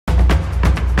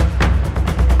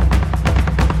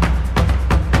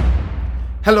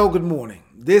Hello, good morning.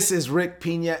 This is Rick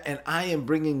Pina, and I am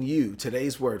bringing you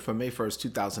today's word for May 1st,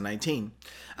 2019.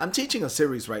 I'm teaching a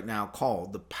series right now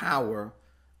called The Power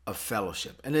of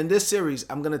Fellowship. And in this series,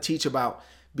 I'm going to teach about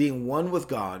being one with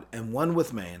God and one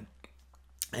with man.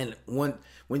 And when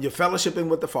you're fellowshipping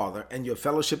with the Father and you're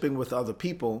fellowshipping with other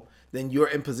people, then you're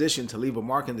in position to leave a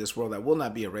mark in this world that will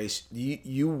not be erased.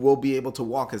 You will be able to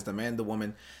walk as the man, the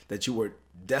woman that you were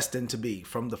destined to be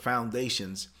from the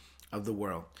foundations of the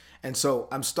world. And so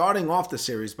I'm starting off the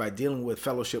series by dealing with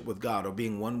fellowship with God, or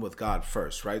being one with God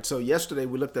first, right? So yesterday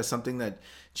we looked at something that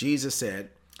Jesus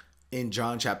said in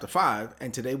John chapter 5,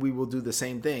 and today we will do the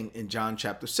same thing in John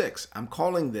chapter 6. I'm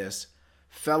calling this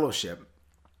fellowship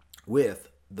with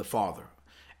the Father.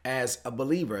 As a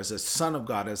believer, as a son of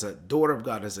God, as a daughter of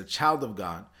God, as a child of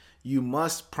God, you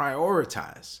must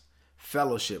prioritize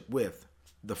fellowship with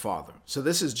the Father. So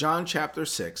this is John chapter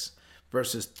 6,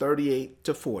 verses 38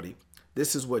 to 40.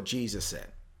 This is what Jesus said.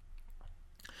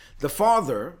 The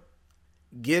Father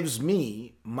gives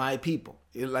me my people.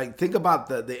 Like, think about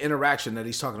the interaction that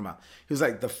he's talking about. He was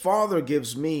like, the Father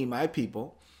gives me my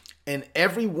people, and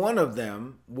every one of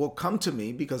them will come to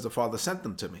me because the Father sent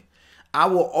them to me. I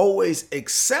will always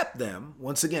accept them,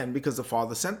 once again, because the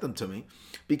Father sent them to me,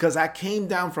 because I came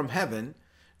down from heaven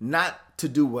not to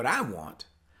do what I want.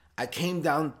 I came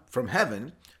down from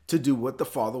heaven to do what the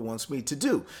Father wants me to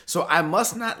do. So I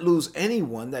must not lose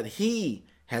anyone that he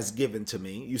has given to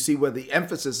me. You see where the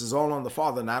emphasis is all on the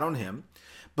Father, not on him.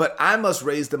 But I must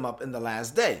raise them up in the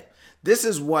last day. This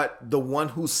is what the one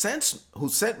who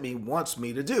sent me wants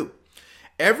me to do.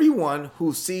 Everyone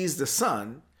who sees the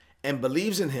Son and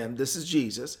believes in him, this is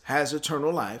Jesus, has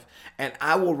eternal life, and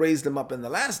I will raise them up in the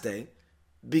last day,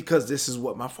 because this is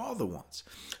what my Father wants.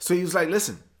 So he was like,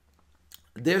 listen,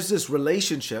 there's this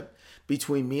relationship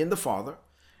between me and the Father,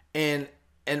 and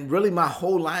really my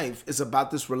whole life is about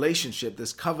this relationship,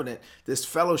 this covenant, this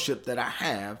fellowship that I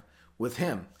have with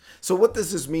him. So what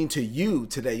does this mean to you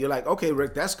today? You're like, okay,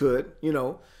 Rick, that's good.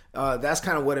 That's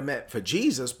kind of what it meant for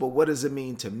Jesus, but what does it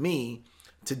mean to me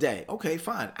today? Okay,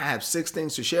 fine. I have 6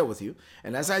 things to share with you.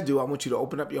 And as I do, I want you to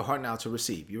open up your heart now to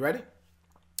receive. You ready?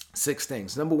 6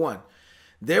 things. Number 1,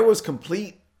 there was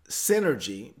complete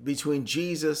synergy between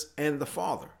Jesus and the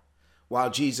Father while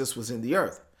Jesus was in the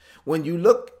earth. When you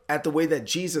look at the way that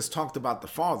Jesus talked about the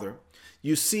Father,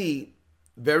 you see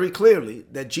very clearly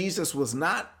that Jesus was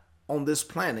not on this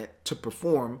planet to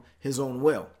perform his own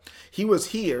will. He was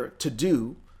here to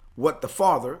do what the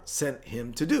Father sent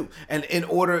him to do. And in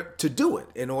order to do it,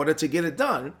 in order to get it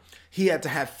done, he had to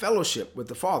have fellowship with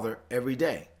the Father every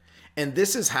day. And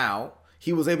this is how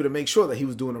he was able to make sure that he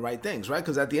was doing the right things, right?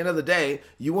 Because at the end of the day,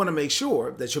 you want to make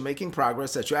sure that you're making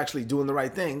progress, that you're actually doing the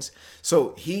right things.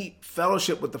 So he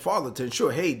fellowshiped with the Father to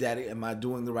ensure, hey, Daddy, am I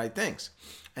doing the right things?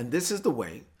 And this is the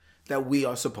way that we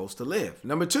are supposed to live.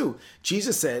 Number 2,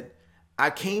 Jesus said, I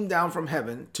came down from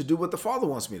heaven to do what the Father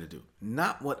wants me to do,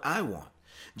 not what I want.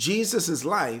 Jesus's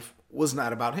life was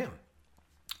not about him.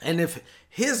 And if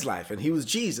his life, and he was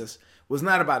Jesus, was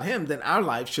not about him, then our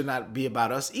life should not be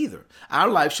about us either. Our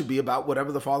life should be about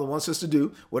whatever the Father wants us to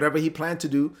do, whatever he planned to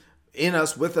do in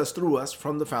us, with us, through us,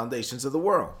 from the foundations of the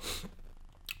world.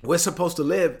 We're supposed to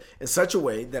live in such a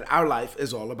way that our life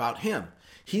is all about him.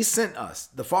 He sent us,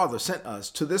 the Father sent us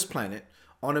to this planet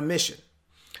on a mission,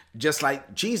 just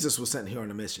like Jesus was sent here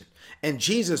on a mission. And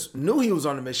Jesus knew he was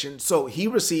on a mission, so he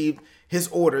received his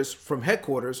orders from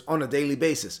headquarters on a daily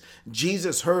basis.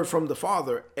 Jesus heard from the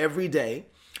Father every day,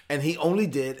 and he only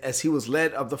did as he was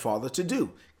led of the Father to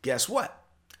do. Guess what?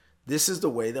 This is the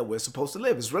way that we're supposed to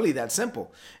live. It's really that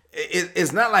simple.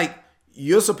 It's not like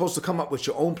you're supposed to come up with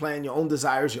your own plan, your own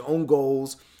desires, your own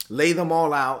goals, lay them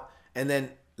all out, and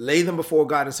then lay them before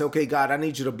God and say, okay, God, I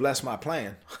need you to bless my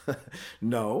plan.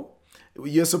 No.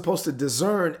 You're supposed to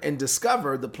discern and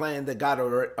discover the plan that God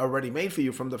already made for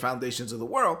you from the foundations of the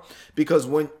world. Because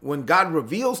when God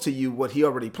reveals to you what he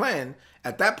already planned,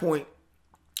 at that point,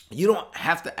 you don't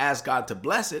have to ask God to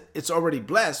bless it. It's already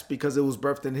blessed because it was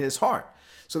birthed in his heart.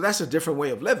 So that's a different way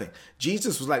of living.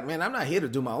 Jesus was like, man, I'm not here to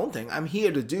do my own thing. I'm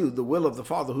here to do the will of the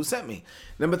Father who sent me.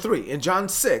 Number 3, in John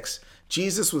 6,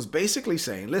 Jesus was basically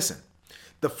saying, listen,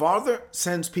 the Father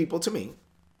sends people to me,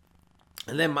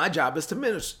 and then my job is to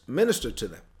minister to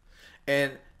them.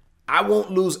 And I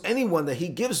won't lose anyone that he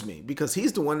gives me, because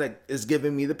he's the one that is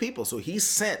giving me the people. So he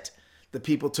sent the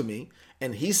people to me,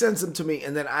 and he sends them to me,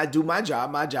 and then I do my job.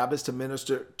 My job is to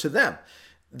minister to them.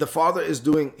 The Father is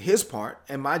doing his part,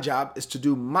 and my job is to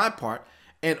do my part.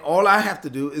 And all I have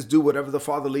to do is do whatever the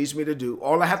Father leads me to do.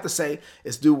 All I have to say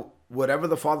is do whatever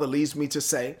the Father leads me to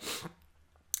say.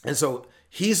 And so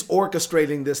He's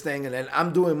orchestrating this thing, and then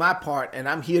I'm doing my part, and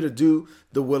I'm here to do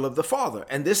the will of the Father.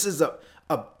 And this is a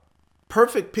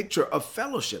perfect picture of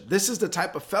fellowship. This is the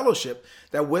type of fellowship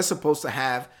that we're supposed to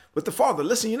have with the Father.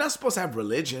 Listen, you're not supposed to have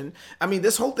religion. I mean,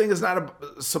 this whole thing is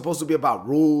not supposed to be about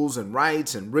rules and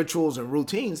rites and rituals and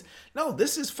routines. No,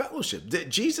 this is fellowship.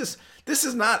 Jesus, this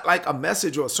is not like a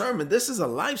message or a sermon. This is a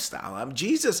lifestyle.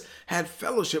 Jesus had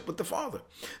fellowship with the Father.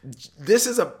 This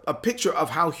is a picture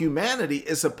of how humanity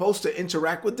is supposed to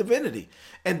interact with divinity.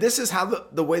 And this is how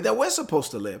the way that we're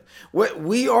supposed to live.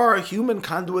 We are human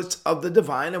conduits of the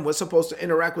divine, and we're supposed to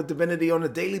interact with divinity on a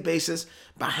daily basis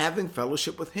by having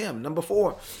fellowship with him. Number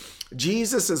 4,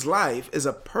 Jesus' life is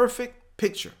a perfect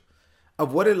picture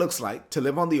of what it looks like to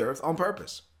live on the earth on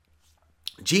purpose.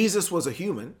 Jesus was a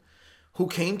human who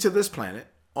came to this planet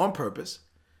on purpose,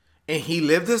 and he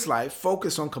lived his life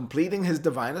focused on completing his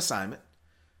divine assignment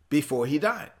before he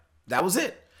died. That was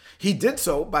it. He did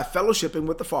so by fellowshipping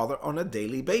with the Father on a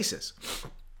daily basis.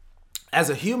 As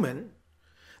a human,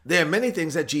 there are many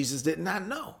things that Jesus did not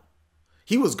know.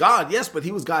 He was God, yes, but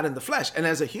he was God in the flesh. And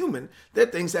as a human, there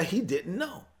are things that he didn't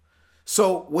know.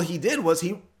 So what he did was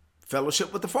he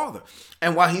fellowshiped with the Father.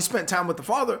 And while he spent time with the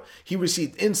Father, he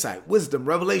received insight, wisdom,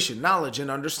 revelation, knowledge, and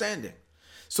understanding.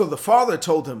 So the Father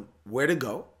told him where to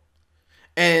go.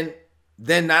 And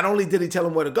then not only did he tell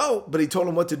him where to go, but he told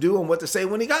him what to do and what to say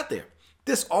when he got there.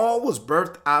 This all was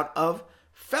birthed out of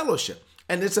fellowship.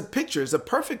 And it's a picture, it's a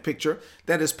perfect picture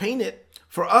that is painted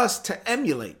for us to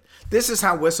emulate. This is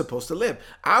how we're supposed to live.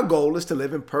 Our goal is to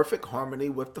live in perfect harmony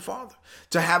with the Father,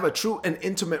 to have a true and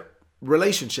intimate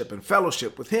relationship and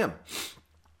fellowship with him.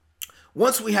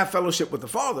 Once we have fellowship with the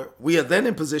Father, we are then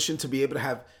in position to be able to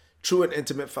have true and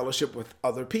intimate fellowship with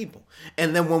other people.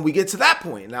 And then when we get to that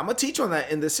point, and I'm going to teach on that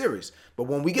in this series, but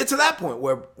when we get to that point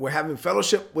where we're having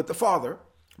fellowship with the Father,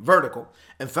 vertical,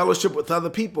 and fellowship with other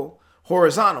people,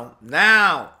 horizontal,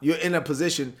 now you're in a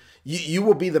position, you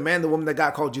will be the man, the woman that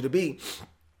God called you to be.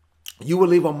 You will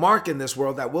leave a mark in this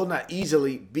world that will not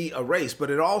easily be erased, but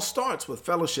it all starts with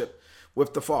fellowship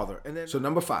with the Father. And then, so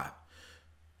number 5,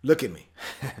 look at me.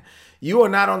 You are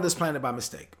not on this planet by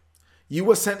mistake. You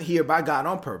were sent here by God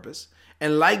on purpose.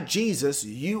 And like Jesus,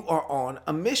 you are on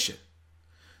a mission.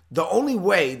 The only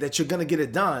way that you're going to get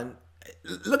it done,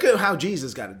 look at how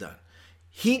Jesus got it done.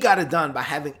 He got it done by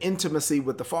having intimacy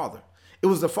with the Father. It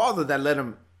was the Father that led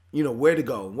him, where to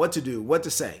go, what to do, what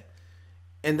to say.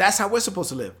 And that's how we're supposed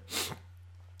to live.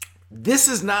 This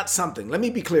is not something, let me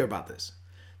be clear about this.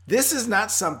 This is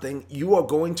not something you are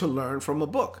going to learn from a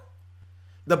book.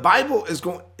 The Bible is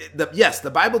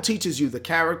the Bible teaches you the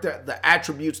character, the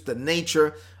attributes, the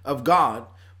nature of God.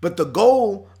 But the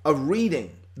goal of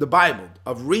reading the Bible,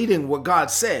 of reading what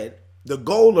God said, the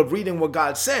goal of reading what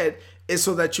God said is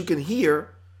so that you can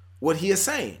hear what he is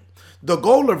saying. The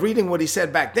goal of reading what he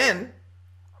said back then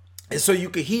is so you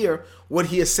can hear what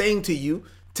he is saying to you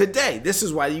today. This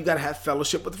is why you got to have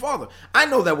fellowship with the Father. I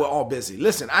know that we're all busy.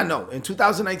 Listen, I know in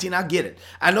 2019, I get it.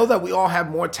 I know that we all have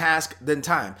more tasks than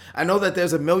time. I know that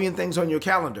there's a million things on your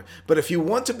calendar. But if you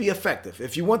want to be effective,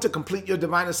 if you want to complete your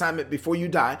divine assignment before you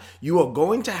die, you are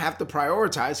going to have to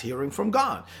prioritize hearing from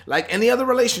God. Like any other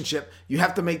relationship, you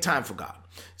have to make time for God.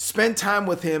 Spend time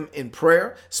with him in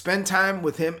prayer. Spend time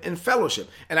with him in fellowship.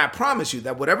 And I promise you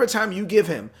that whatever time you give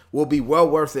him will be well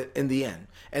worth it in the end.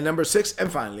 And number 6,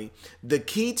 and finally, the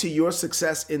key to your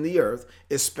success in the earth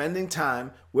is spending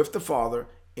time with the Father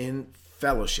in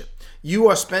fellowship. You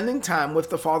are spending time with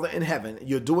the Father in heaven.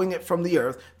 You're doing it from the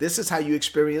earth. This is how you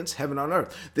experience heaven on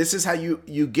earth. This is how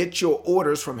you get your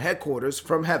orders from headquarters,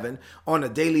 from heaven, on a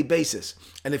daily basis.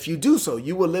 And if you do so,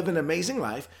 you will live an amazing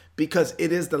life because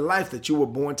it is the life that you were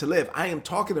born to live. I am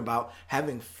talking about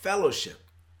having fellowship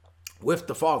with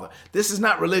the Father. This is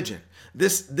not religion.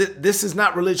 This is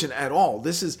not religion at all.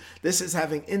 This is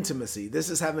having intimacy.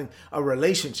 This is having a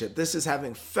relationship. This is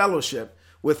having fellowship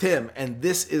with him. And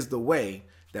this is the way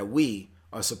that we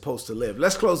are supposed to live.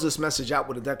 Let's close this message out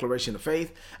with a declaration of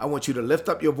faith. I want you to lift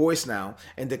up your voice now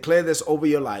and declare this over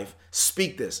your life.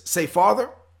 Speak this. Say, Father,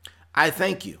 I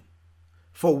thank you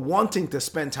for wanting to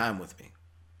spend time with me.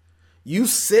 You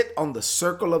sit on the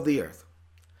circle of the earth.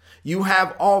 You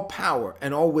have all power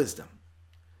and all wisdom.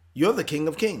 You're the King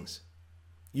of Kings.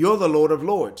 You're the Lord of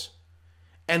Lords.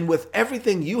 And with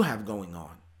everything you have going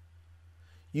on,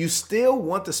 you still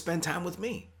want to spend time with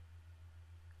me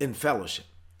in fellowship.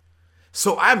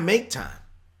 So I make time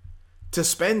to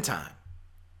spend time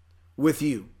with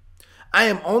you. I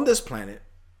am on this planet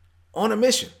on a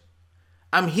mission.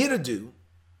 I'm here to do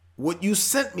what you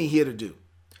sent me here to do.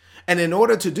 And in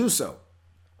order to do so,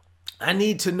 I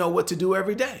need to know what to do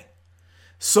every day.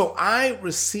 So I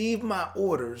receive my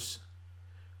orders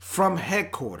from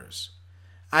headquarters.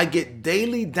 I get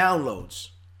daily downloads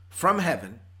from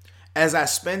heaven as I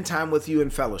spend time with you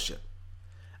in fellowship.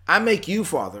 I make you,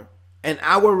 Father, and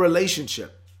our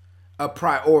relationship a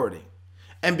priority.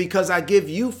 And because I give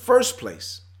you first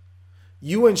place,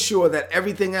 you ensure that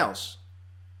everything else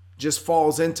just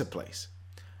falls into place.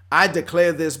 I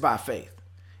declare this by faith.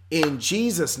 In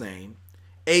Jesus' name,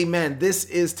 amen. This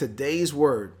is today's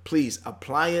word. Please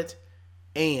apply it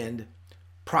and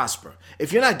prosper.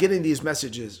 If you're not getting these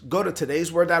messages, go to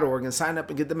todaysword.org and sign up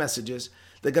and get the messages.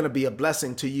 They're going to be a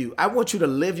blessing to you. I want you to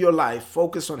live your life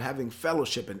focused on having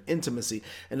fellowship and intimacy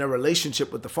and a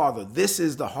relationship with the Father. This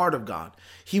is the heart of God.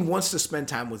 He wants to spend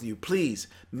time with you. Please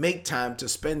make time to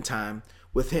spend time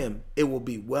with him. It will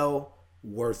be well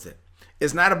worth it.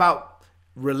 It's not about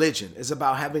religion. It's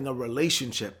about having a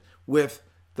relationship with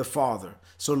the Father.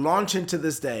 So launch into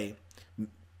this day.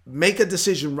 Make a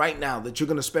decision right now that you're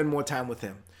going to spend more time with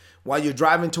him. While you're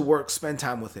driving to work, spend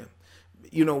time with him.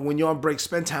 You know, when you're on break,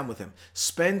 spend time with him.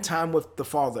 Spend time with the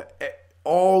Father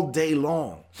all day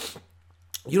long.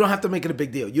 You don't have to make it a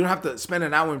big deal. You don't have to spend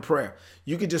an hour in prayer.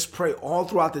 You can just pray all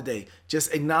throughout the day.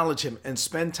 Just acknowledge him and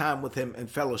spend time with him in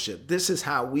fellowship. This is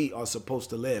how we are supposed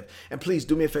to live. And please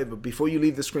do me a favor. Before you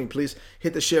leave the screen, please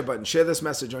hit the share button. Share this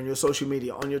message on your social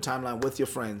media, on your timeline with your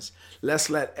friends. Let's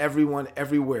let everyone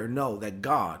everywhere know that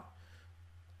God,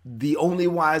 the only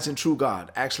wise and true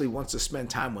God, actually wants to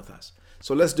spend time with us.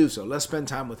 So let's do so. Let's spend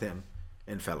time with him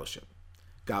in fellowship.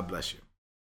 God bless you.